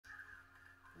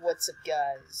What's up,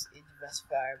 guys? It's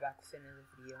Vesphyr back with another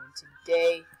video, and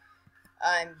today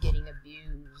I'm getting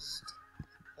abused,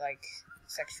 like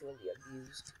sexually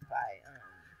abused by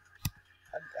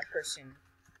a person.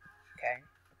 Okay,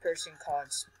 a person called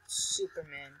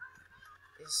Superman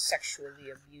is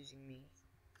sexually abusing me,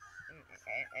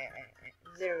 and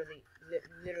literally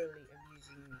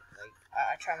abusing me. Like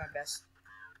I try my best.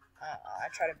 I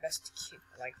try the best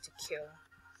to kill.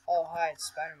 Oh, hi, it's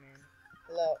Spider-Man.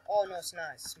 Hello. Oh, no, it's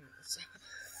not.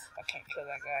 I can't kill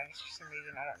that guy for some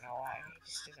reason. I don't know why. It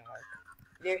just doesn't work.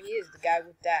 There he is, the guy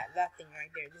with that thing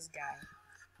right there. This guy.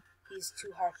 He's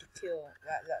too hard to kill.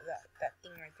 That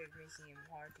thing right there is making him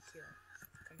hard to kill.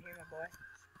 Come here, my boy.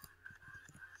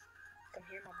 Come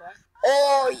here, my boy.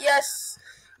 Oh, yes!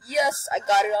 Yes, I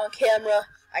got it on camera.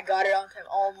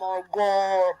 Oh, my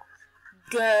God.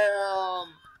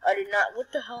 Damn. I did not.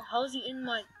 What the hell? How's he in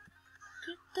my...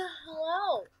 Get the hell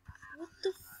out. What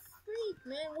the freak,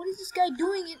 man? What is this guy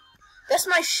doing? That's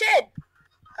my shed.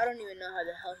 I don't even know how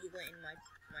the hell he went in my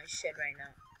shed right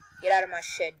now. Get out of my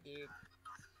shed, dude.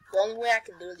 The only way I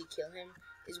can literally kill him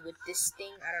is with this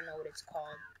thing. I don't know what it's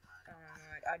called.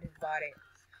 I just bought it.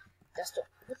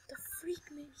 What the freak,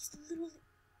 man? He's literally...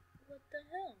 What the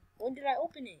hell? When did I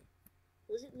open it?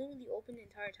 Was it literally open the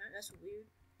entire time? That's weird.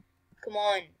 Come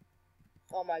on.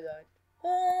 Oh my God.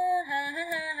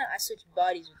 I switched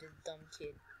bodies with this dumb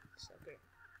kid. Sucker.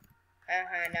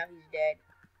 Now he's dead.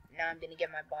 Now I'm gonna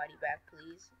get my body back,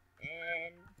 please.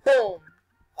 And boom!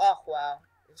 Oh wow,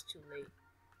 it's too late.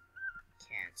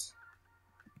 Can't.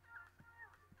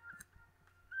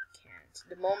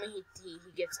 The moment he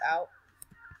gets out,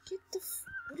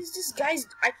 what is this guy's?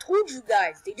 I told you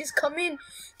guys, they just come in,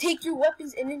 take your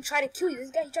weapons, and then try to kill you.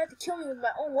 This guy, he tried to kill me with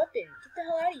my own weapon. Get the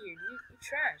hell out of here, dude. You're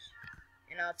trash.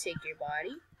 And I'll take your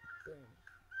body. Boom.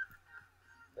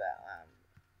 Well,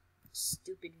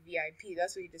 stupid VIP.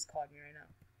 That's what he just called me right now.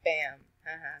 Bam.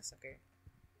 Sucker.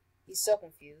 He's so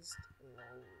confused.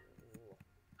 Ooh.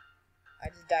 I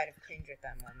just died of cringe at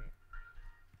that moment.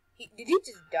 Did he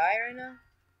just die right now?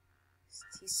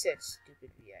 He said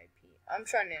stupid VIP. I'm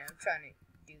trying to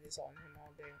do this on him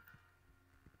all day.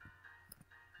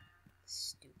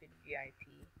 Stupid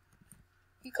VIP.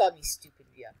 He called me stupid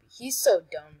VIP. He's so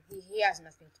dumb. He has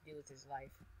nothing to do with his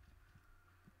life.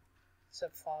 What's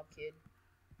up, Fall Kid?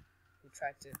 Who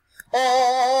tried to...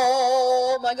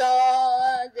 Oh my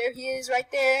God! There he is right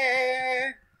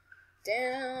there!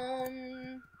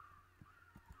 Damn!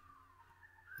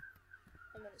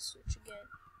 I'm gonna switch again.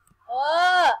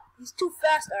 Ah! He's too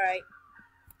fast, alright.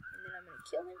 And then I'm gonna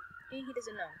kill him. And he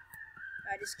doesn't know.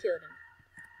 I just killed him.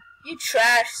 You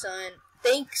trash, son.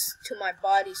 Thanks to my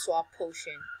body swap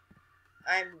potion,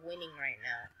 I'm winning right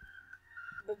now.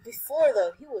 But before,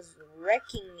 though, he was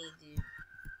wrecking me, dude.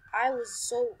 I was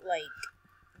so,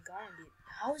 gone, dude.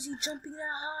 How is he jumping that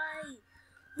high?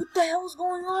 What the hell is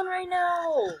going on right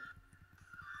now?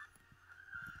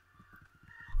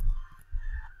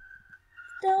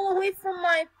 Get the hell away from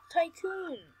my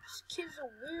tycoon. This kid's a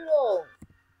weirdo.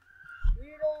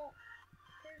 Weirdo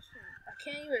person. I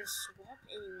can't even swap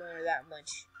anymore that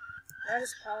much. Not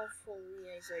as powerfully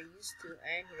as I used to,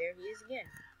 and there he is again.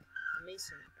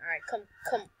 Amazing. Alright, come.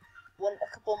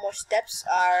 A couple more steps.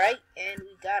 Alright, and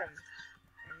we got him.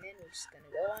 And then we're just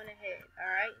gonna go on ahead.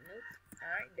 Alright, nope.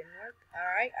 Alright, didn't work.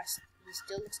 Alright, he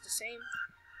still looks the same.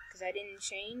 Because I didn't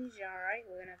change. Alright,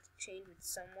 we're gonna have to change with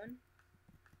someone.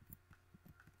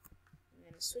 I'm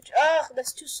gonna switch. Oh,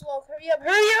 that's too slow. Hurry up,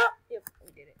 hurry up! Yep,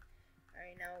 we did it.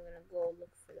 Alright, now we're gonna go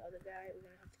look for the other guy. We're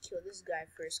gonna have to kill this guy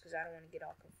first because I don't want to get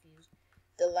all confused.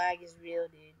 The lag is real,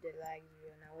 dude. The lag is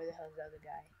real. Now, where the hell is the other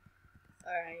guy?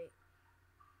 Alright.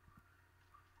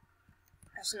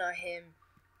 That's not him.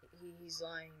 He's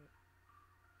lying.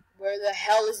 Where the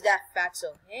hell is that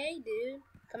fatso? Hey, dude.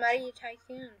 Come out of your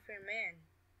tycoon for a man.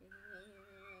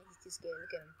 He's too scared.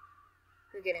 Look at him.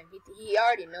 Look at him. He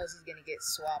already knows he's gonna get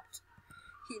swapped.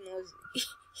 He knows.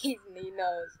 He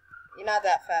knows. You're not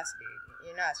that fast, dude.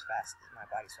 You're not as fast as my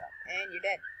body swap. And you're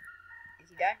dead. Did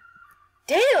he die?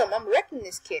 Damn, I'm wrecking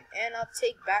this kid. And I'll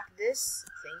take back this.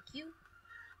 Thank you.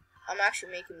 I'm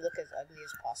actually making him look as ugly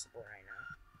as possible right now.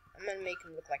 I'm gonna make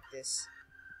him look like this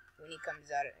when he comes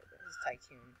out of his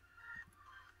tycoon.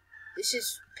 This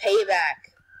is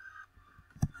payback.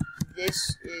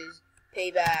 This is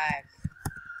payback.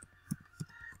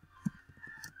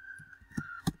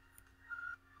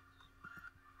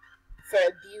 For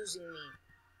abusing me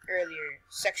earlier,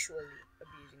 sexually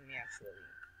abusing me actually,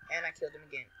 and I killed him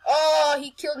again. Oh,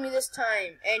 he killed me this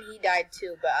time, and he died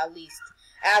too. But at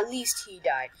least he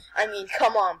died. I mean,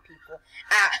 come on, people.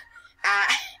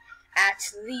 At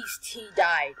least he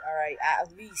died. All right,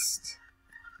 at least.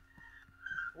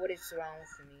 what is wrong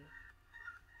with me.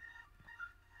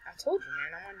 I told you,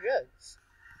 man, I'm on drugs.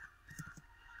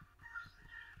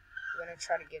 I'm gonna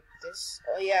try to get this.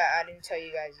 Oh yeah, I didn't tell you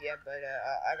guys yet, but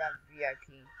I got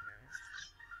VIP now.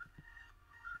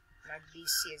 My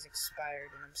BC has expired,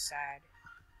 and I'm sad.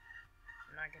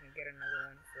 I'm not gonna get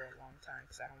another one for a long time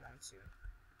because I don't want to.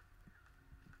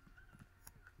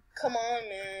 Come on,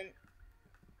 man.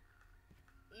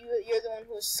 You're the one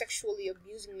who was sexually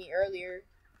abusing me earlier.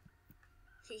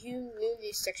 He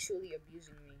literally sexually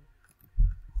abusing me.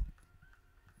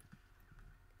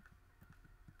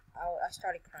 I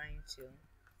started crying too.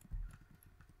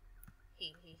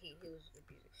 He was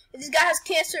abusing. And this guy has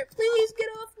cancer. Please get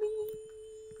off me.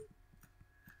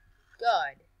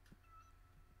 God.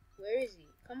 Where is he?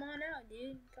 Come on out,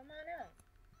 dude. Come on out.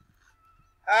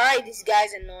 Alright, this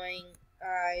guy's annoying.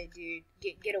 Alright, dude.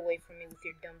 Get away from me with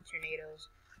your dumb tornadoes.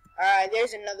 Alright,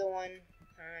 there's another one.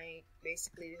 Alright,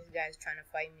 basically this guy's trying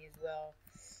to fight me as well.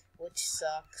 Which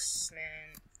sucks,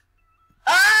 man.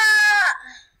 Ah!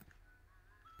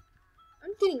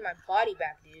 I'm getting my body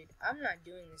back, dude. I'm not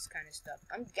doing this kind of stuff.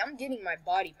 I'm getting my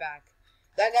body back.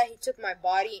 That guy, he took my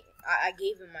body. I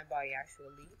gave him my body,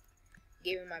 actually.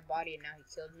 Gave him my body, and now he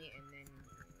killed me, and then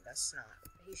that's not.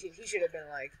 He should have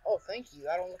been like, oh, thank you.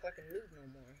 I don't look like a noob no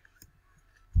more.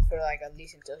 For, like, at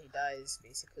least until he dies,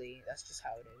 basically. That's just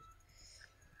how it is.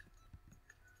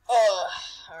 Oh,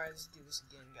 alright, let's do this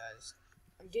again, guys.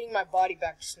 I'm getting my body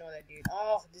back, just know that, dude.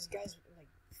 Oh, this guy's,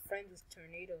 like, friends with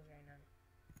tornadoes right now.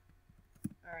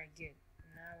 Alright, good.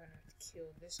 Now I'm gonna have to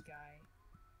kill this guy.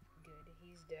 Good,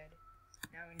 he's dead.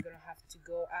 Now I'm gonna have to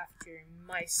go after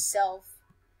myself.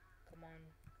 Come on,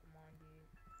 dude.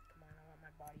 Come on, I want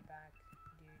my body back.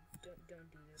 Dude, don't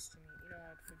do this to me. You know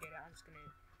what, forget it. I'm just gonna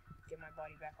get my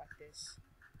body back like this.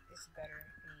 It's better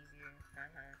and easier.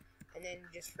 And then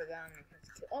just for that, I'm gonna have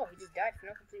to kill. Oh, he just died for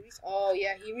no complete reason. Oh,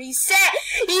 yeah, he reset!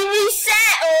 He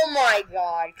reset! Oh my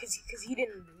god. Cause he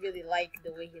didn't really like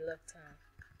the way he looked, huh?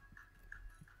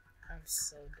 I'm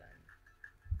so done.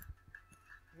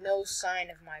 No sign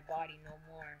of my body no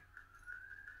more.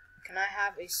 Can I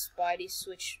have a Spidey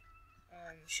switch?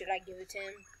 Should I give it to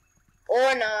him?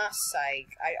 Or nah,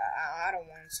 Sike. I don't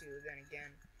want to then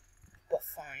again. But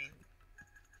fine.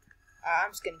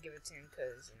 I'm just gonna give it to him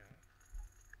because, you know,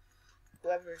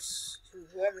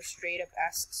 whoever straight up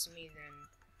asks me, then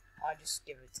I'll just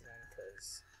give it to them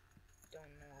because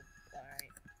don't know.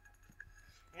 Alright.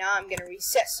 Now I'm gonna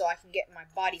reset so I can get my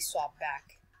body swap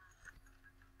back.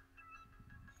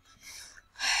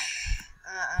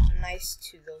 I'm nice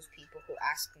to those people who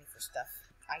ask me for stuff.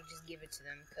 I just give it to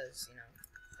them because, you know,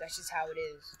 that's just how it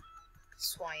is.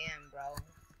 That's who I am, bro.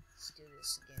 Let's do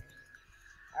this again.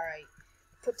 Alright,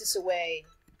 put this away.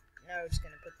 Now we're just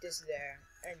gonna put this there,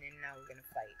 and then now we're gonna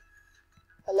fight.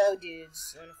 Hello,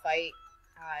 dudes. You wanna fight?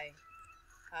 Hi.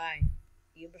 Hi.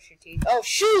 You brush your teeth? Oh,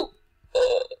 shoot!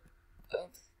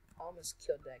 I almost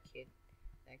killed that kid.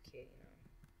 That kid, you know.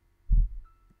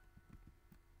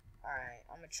 Alright,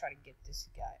 I'm gonna try to get this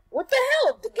guy. What the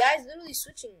hell? The guy's literally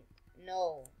switching.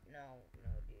 No,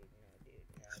 dude.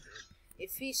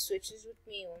 If he switches with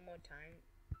me one more time,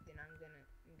 then I'm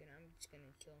just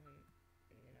gonna kill him.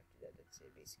 And then after that, that's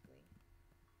it, basically.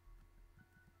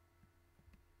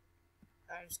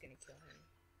 I'm just gonna kill him.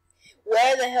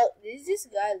 Where the hell is this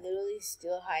guy literally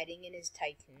still hiding in his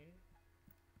tycoon?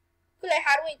 Like,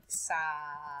 how do I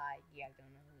decide? Yeah, I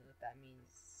don't know what that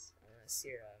means.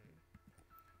 Serum.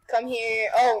 Come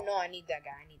here. Oh no, I need that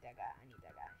guy. I need that guy.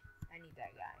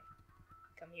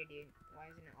 Come here, dude. Why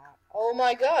isn't it off? Oh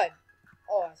my god.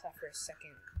 Oh, I thought for a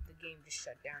second the game just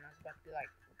shut down. I was about to be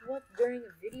like, what, during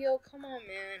a video? Come on,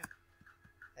 man.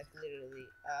 Like, literally.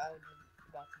 I was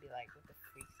about to be like, what the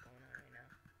freak's going on right now?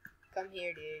 Come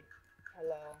here, dude.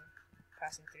 Hello.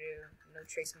 Passing through. No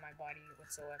trace of my body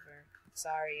whatsoever.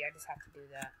 Sorry, I just have to do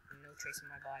that. No trace of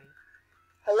my body.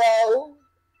 Hello?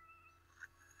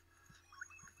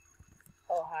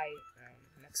 Oh, hi,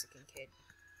 Mexican kid.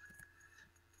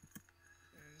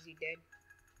 Is he dead?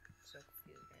 I'm so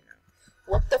confused right now.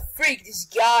 What the freak? This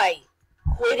guy!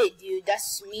 Quit it, dude.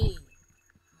 That's me.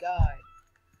 God.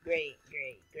 Great.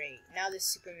 Now the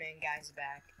Superman guy's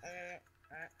back.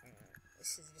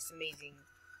 This is just amazing.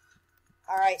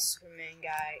 Alright, Superman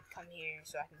guy. Come here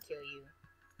so I can kill you.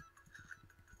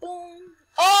 Boom.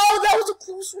 Oh, that was a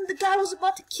close one. The guy was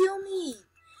about to kill me.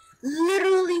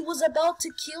 Literally was about to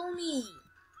kill me.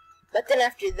 But then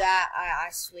after that, I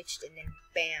switched and then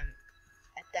bam.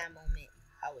 At that moment,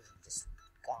 I was just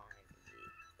gone.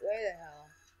 Dude. Where the hell?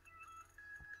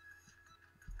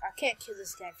 I can't kill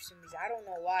this guy for some reason. I don't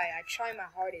know why. I try my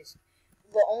hardest.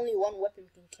 But only one weapon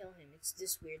can kill him. It's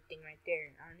this weird thing right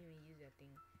there. I don't even use that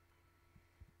thing.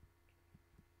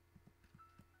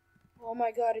 Oh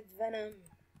my god, it's Venom.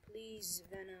 Please,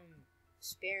 Venom,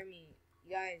 spare me.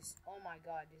 You guys, oh my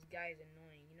god, this guy is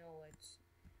annoying. You know what?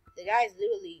 The guy is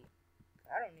literally,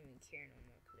 I don't even care no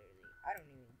more, clearly. I don't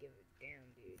even give a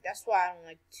damn, dude. That's why I don't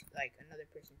like another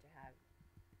person to have.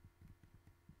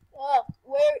 Oh,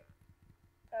 where?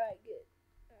 Alright, good.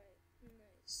 Alright,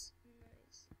 nice,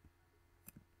 nice.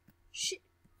 Shit.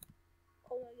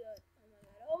 Oh my god, oh my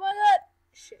god, oh my god!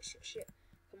 Shit, shit, shit.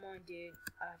 Come on, dude.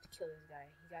 I have to kill this guy.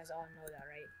 You guys all know that,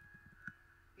 right?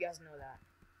 You guys know that.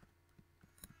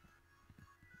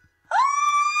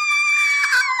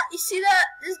 You see that?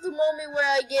 This is the moment where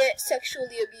I get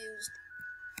sexually abused.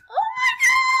 Oh my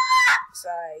god!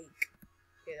 Sike.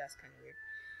 Okay, that's kind of weird.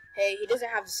 Hey, he doesn't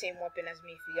have the same weapon as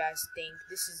me. If you guys think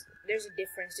there's a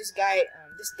difference. This guy,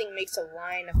 this thing makes a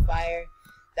line of fire.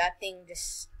 That thing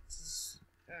just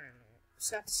I don't know.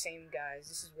 It's not the same, guys.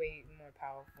 This is way more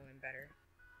powerful and better.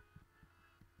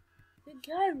 The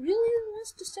guy really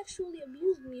wants to sexually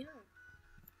abuse me, huh?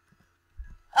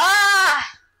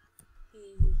 Ah!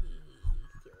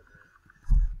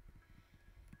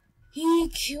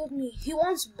 He killed me. He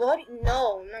wants buddy.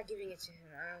 No, I'm not giving it to him.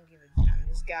 I don't give a damn.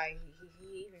 This guy,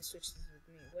 he even switched this with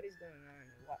me. What is going on?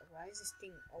 Why is this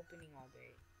thing opening all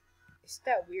day? It's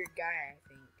that weird guy, I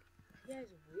think. That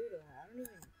guy's a weirdo. I don't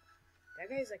even.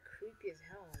 That guy's like creepy as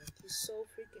hell. Like, he's so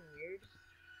freaking weird.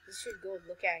 You should go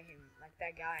look at him. Like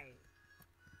that guy.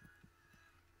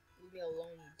 Leave me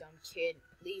alone, you dumb kid.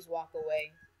 Please walk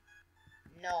away.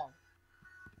 No.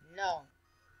 No.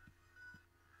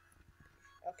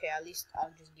 Okay, at least I'll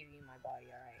just give you my body,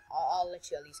 alright? I'll let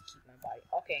you at least keep my body.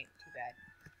 Okay, too bad.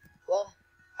 Well,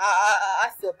 I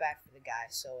feel bad for the guy,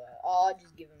 so I'll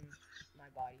just give him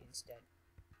my body instead.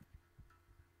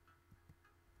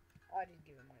 I'll just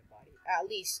give him my body. At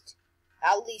least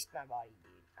my body,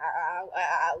 dude.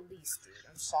 At least, dude.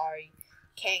 I'm sorry.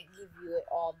 Can't give you it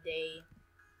all day.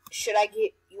 Should I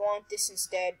get... You want this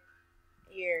instead?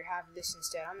 Here, have this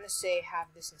instead. I'm gonna say have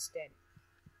this instead.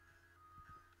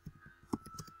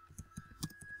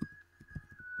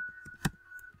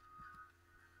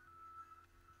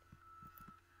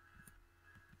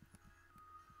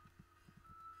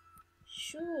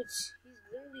 Shoot, he's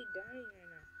literally dying right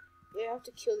now. Wait, I have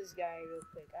to kill this guy real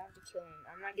quick. I have to kill him.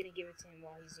 I'm not gonna give it to him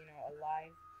while he's,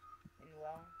 alive and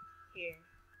well. Here.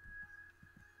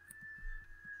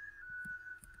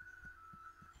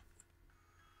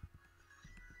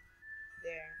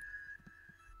 There.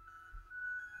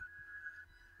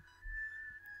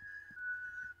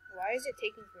 Why is it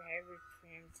taking forever for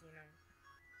him to,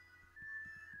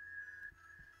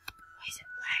 Why is it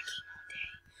lagging all day?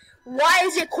 Why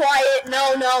is it quiet?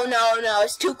 No, no, no, no.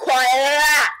 It's too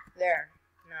quiet. There.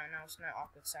 No, it's not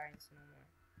awkward silence no more.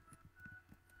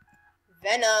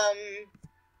 Venom.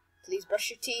 Please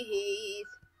brush your teeth.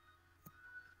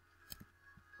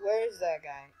 Where is that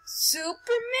guy?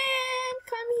 Superman,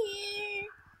 come here.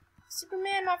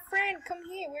 Superman, my friend, come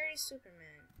here. Where is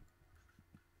Superman?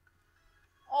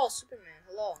 Oh, Superman.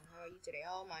 Hello. How are you today?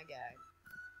 Oh my god.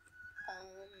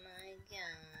 Oh my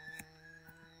god.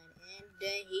 And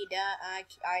then he died.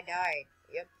 I died.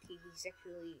 Yep, he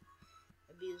sexually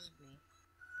abused me.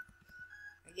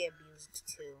 I get abused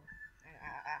too.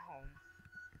 At home.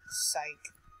 Sike.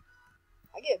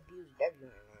 I get abused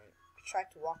everywhere, man. I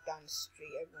tried to walk down the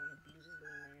street, everyone abuses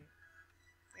me, man.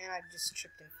 And I just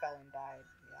tripped and fell and died.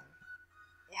 Yeah.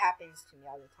 It happens to me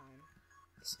all the time.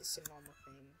 It's a normal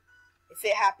thing. If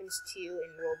it happens to you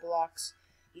in Roblox,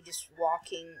 you're just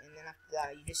walking and then after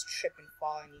that you just trip and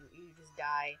fall and you just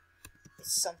die.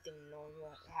 It's something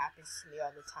normal. It happens to me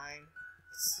all the time.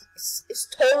 It's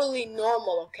totally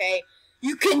normal, okay?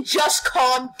 You can just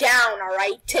calm down,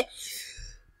 alright?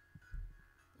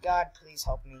 God, please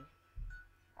help me.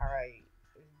 Alright,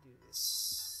 let's do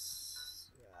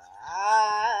this.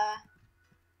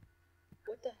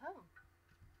 What the hell?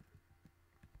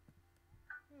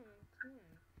 Come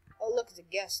on. Oh, look, it's a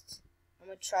guest. I'm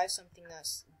gonna try something that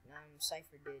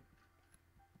Cypher did.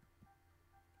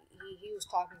 He was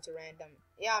talking to random...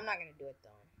 Yeah, I'm not gonna do it,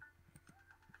 though.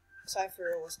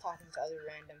 Cypher was talking to other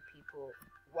random people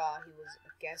while he was a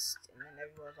guest, and then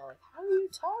everyone was all like, how are you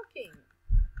talking?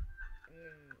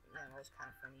 Yeah, that was kind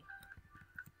of funny.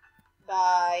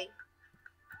 Bye.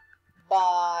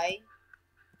 Bye.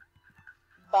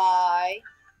 Bye.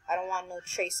 I don't want no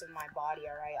trace of my body,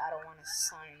 alright? I don't want a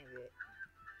sign of it.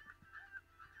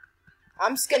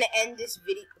 I'm just gonna end this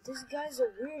video. This guy's a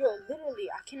weirdo, literally.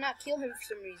 I cannot kill him for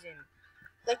some reason.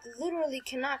 Like, literally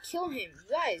cannot kill him. You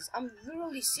guys, I'm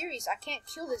literally serious. I can't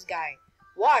kill this guy.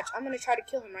 Watch, I'm gonna try to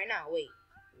kill him right now. Wait.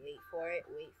 Wait for it,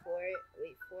 wait for it,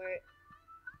 wait for it.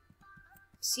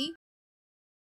 See?